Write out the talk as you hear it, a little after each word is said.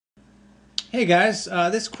Hey guys,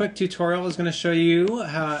 this quick tutorial is going to show you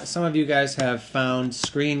how some of you guys have found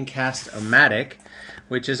Screencast-O-Matic,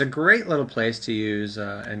 which is a great little place to use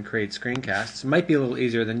and create screencasts. It might be a little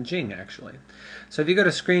easier than Jing, actually. So if you go to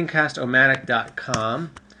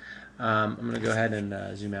screencastomatic.com, I'm going to go ahead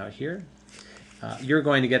and zoom out here. You're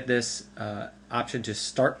going to get this option to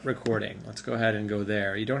start recording. Let's go ahead and go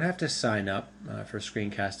there. You don't have to sign up for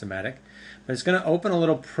Screencast-O-Matic, but it's going to open a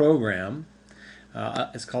little program.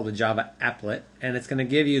 It's called a Java applet, and it's going to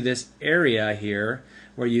give you this area here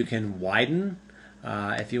where you can widen.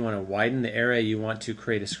 If you want to widen the area you want to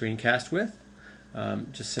create a screencast with,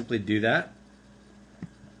 just simply do that.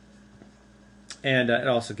 And it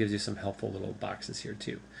also gives you some helpful little boxes here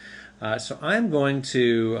too. So I'm going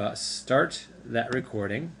to start that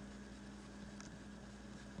recording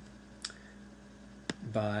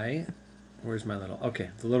by, where's my little, okay,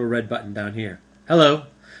 the little red button down here. Hello.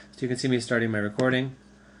 So you can see me starting my recording.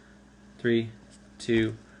 3,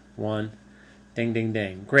 2, 1. Ding, ding,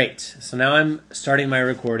 ding. Great. So now I'm starting my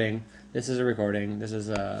recording. This is a recording. This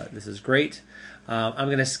is great. I'm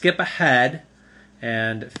going to skip ahead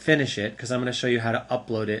and finish it because I'm going to show you how to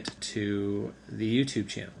upload it to the YouTube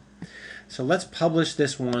channel. So let's publish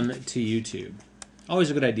this one to YouTube.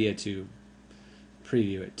 Always a good idea to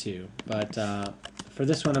preview it too. But for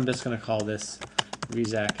this one, I'm just going to call this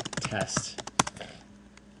Rezac Test.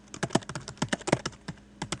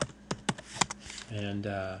 And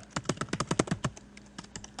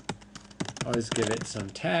always give it some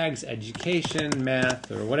tags, education,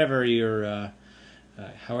 math, or whatever you're,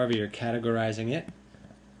 however you're categorizing it.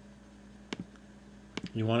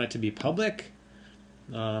 You want it to be public.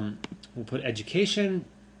 We'll put education.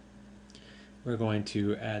 We're going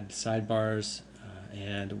to add sidebars,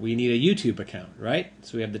 and we need a YouTube account, right?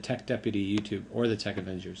 So we have the Tech Deputy YouTube or the Tech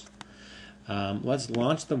Avengers. Let's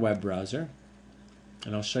launch the web browser,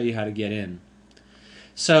 and I'll show you how to get in.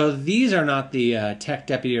 So these are not the Tech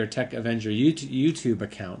Deputy or Tech Avenger YouTube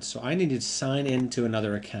accounts, so I need to sign into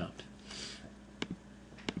another account.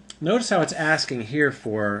 Notice how it's asking here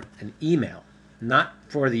for an email, not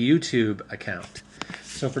for the YouTube account.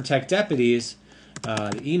 So for Tech Deputies,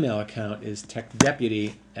 the email account is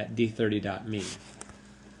techdeputy@d30.me.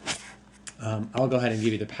 I'll go ahead and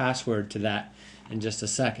give you the password to that in just a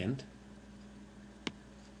second.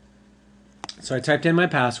 So I typed in my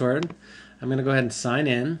password. I'm going to go ahead and sign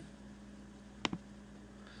in,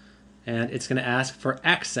 and it's going to ask for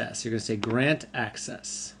access. You're going to say grant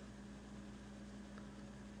access.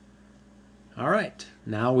 All right,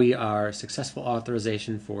 now we are successful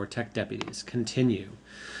authorization for Tech Deputies. Continue.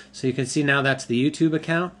 So you can see now that's the YouTube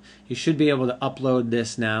account. You should be able to upload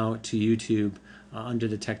this now to YouTube under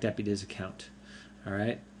the Tech Deputies account. All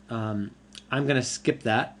right, I'm going to skip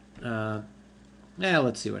that.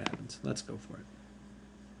 Let's see what happens. Let's go for it.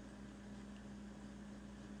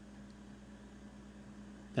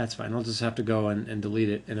 That's fine. I'll just have to go and delete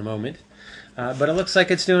it in a moment. But it looks like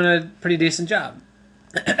it's doing a pretty decent job.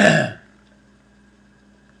 Here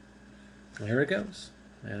it goes.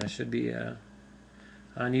 And it should be on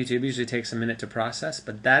YouTube. Usually takes a minute to process,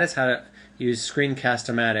 but that is how to use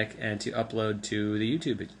Screencast-O-Matic and to upload to the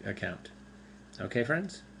YouTube account. Okay,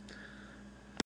 friends?